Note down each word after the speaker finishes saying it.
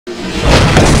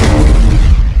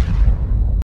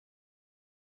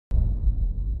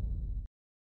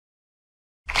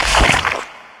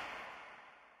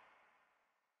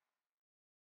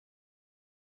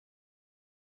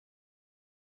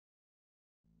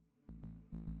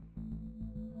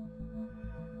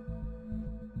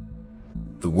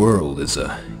world is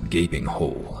a gaping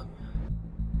hole.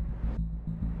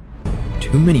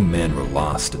 Too many men were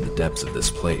lost in the depths of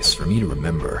this place for me to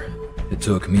remember. It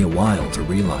took me a while to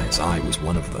realize I was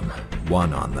one of them,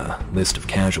 one on the list of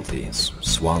casualties,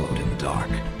 swallowed in the dark.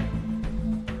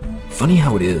 Funny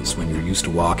how it is when you're used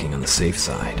to walking on the safe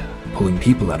side, pulling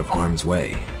people out of harm's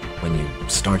way, when you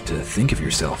start to think of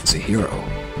yourself as a hero,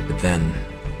 but then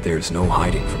there's no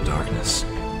hiding from darkness.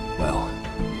 Well,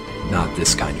 not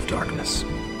this kind of darkness.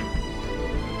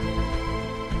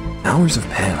 Hours have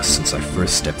passed since I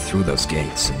first stepped through those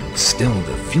gates, and still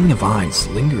the feeling of eyes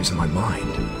lingers in my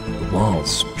mind. The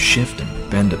walls shift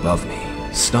and bend above me,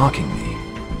 stalking me,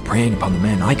 preying upon the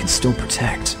men I can still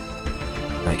protect.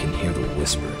 I can hear the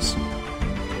whispers.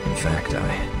 In fact,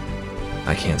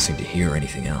 I can't seem to hear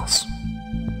anything else.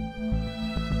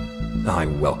 I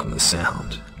welcome the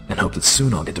sound, and hope that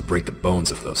soon I'll get to break the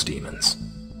bones of those demons.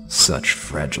 Such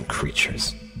fragile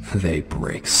creatures. They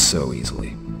break so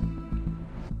easily.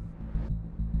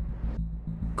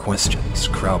 Questions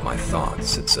crowd my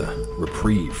thoughts. It's a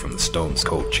reprieve from the stone's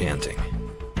cold chanting.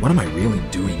 What am I really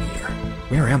doing here?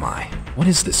 Where am I? What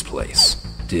is this place?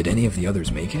 Did any of the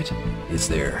others make it? Is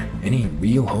there any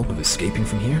real hope of escaping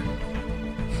from here?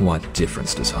 What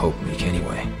difference does hope make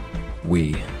anyway?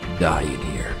 We die in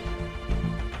here.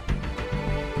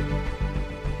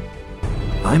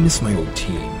 I miss my old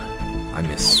team. I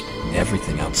miss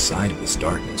everything outside of this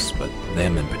darkness, but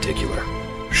them in particular.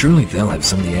 Surely they'll have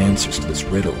some of the answers to this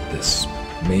riddle, this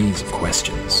maze of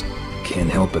questions. Can't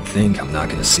help but think I'm not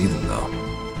gonna see them,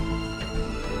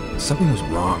 though. Something was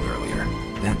wrong earlier.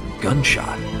 That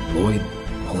gunshot, Lloyd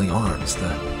pulling arms, the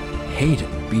hate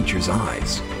in Beecher's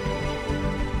eyes.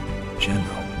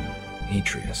 General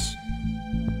Atreus.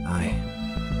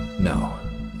 No.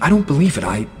 I don't believe it.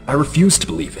 I refuse to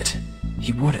believe it.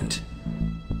 He wouldn't.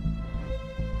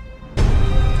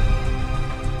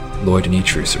 Lloyd and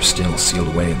Atreus are still sealed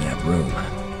away in that room.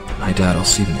 I doubt I'll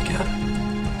see them again.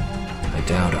 I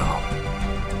doubt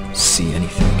I'll see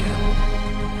anything again.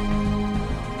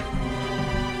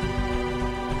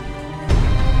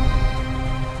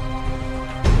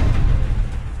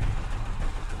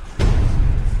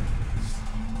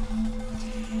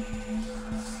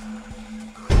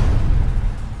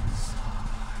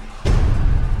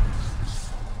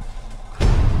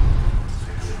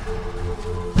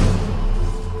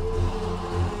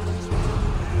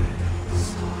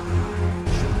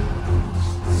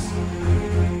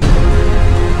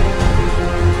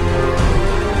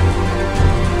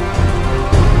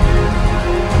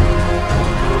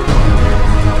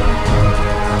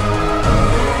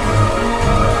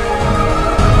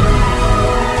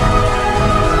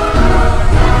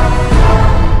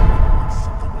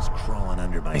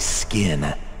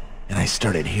 And I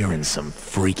started hearing some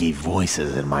freaky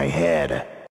voices in my head.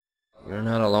 You're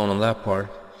not alone on that part.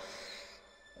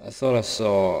 I thought I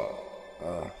saw...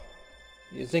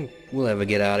 You think we'll ever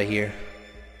get out of here?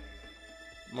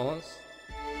 Moss?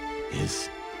 Is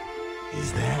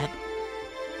that?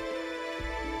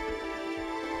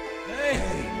 Hey!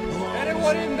 Hello?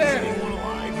 Anyone in there? Is anyone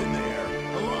alive in there?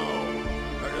 Hello?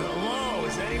 Hello?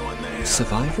 Is anyone there?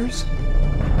 Survivors?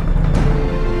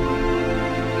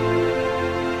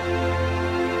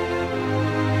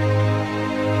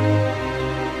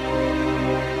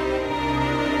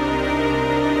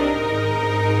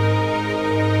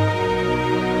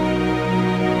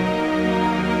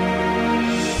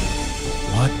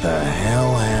 What the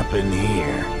hell happened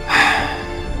here?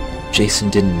 Jason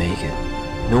didn't make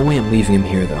it. No way I'm leaving him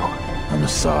here, though. I'm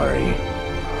sorry.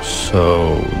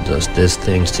 So, does this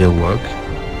thing still work?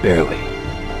 Barely.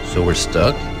 So we're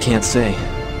stuck? Can't say.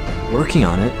 Working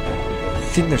on it. I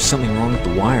think there's something wrong with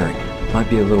the wiring. Might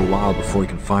be a little while before we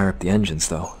can fire up the engines,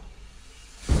 though.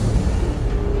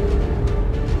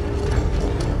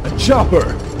 A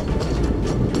chopper!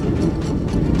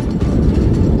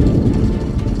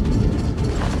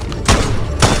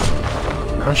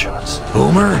 Gunshots.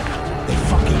 Boomer? They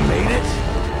fucking made it?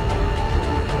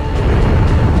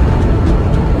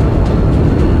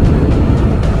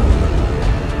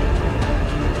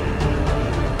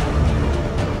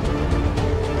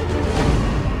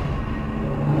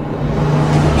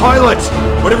 Pilot!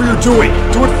 Whatever you're doing,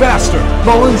 do it faster!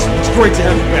 Mullins, it's great to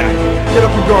have you back. Get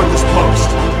up and guard this post.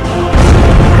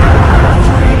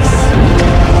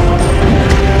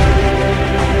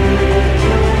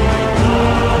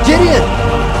 Get in!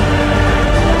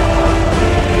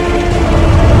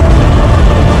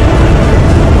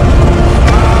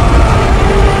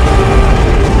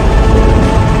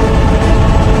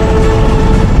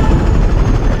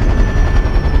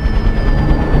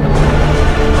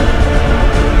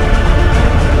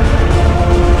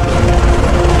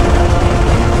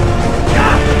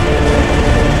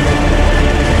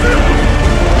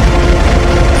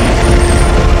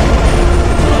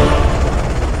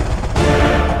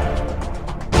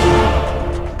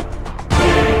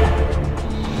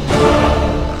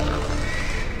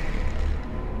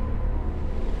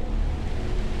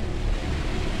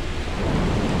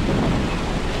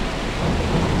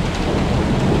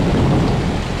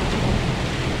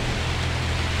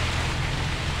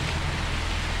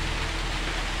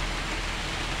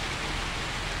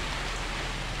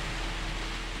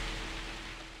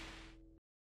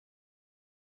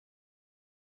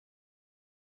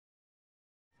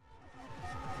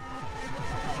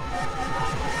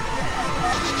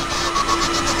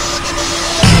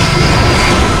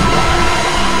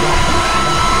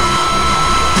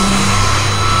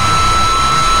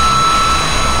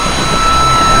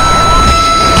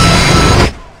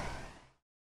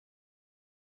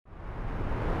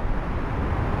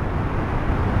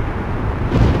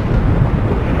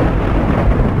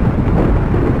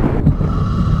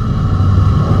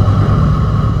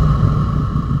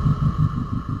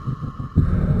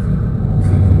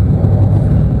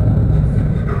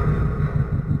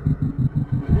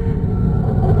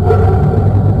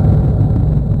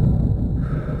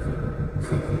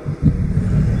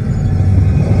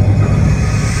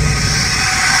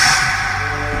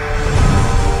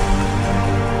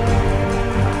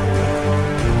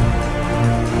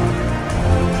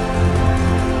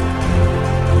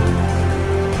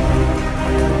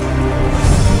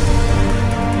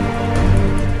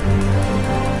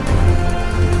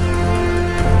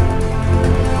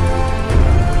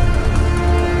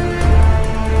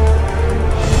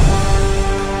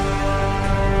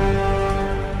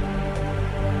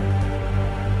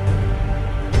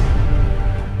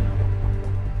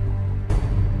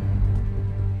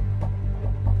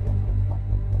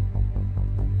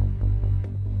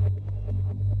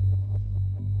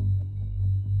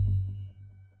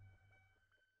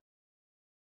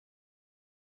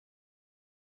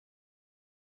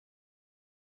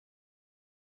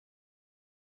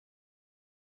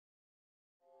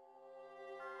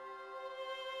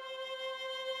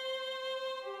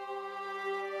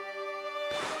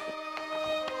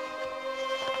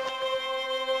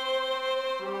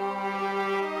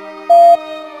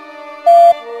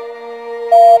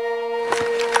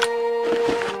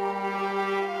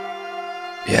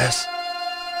 Yes?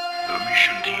 The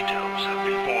mission details have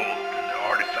been followed and the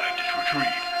artifact is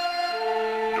retrieved.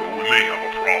 Though we may have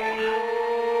a problem.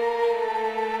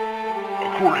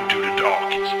 According to the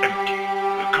dock, it's empty.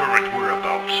 The current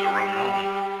whereabouts are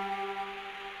unknown.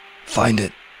 Find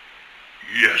it.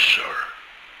 Yes, sir.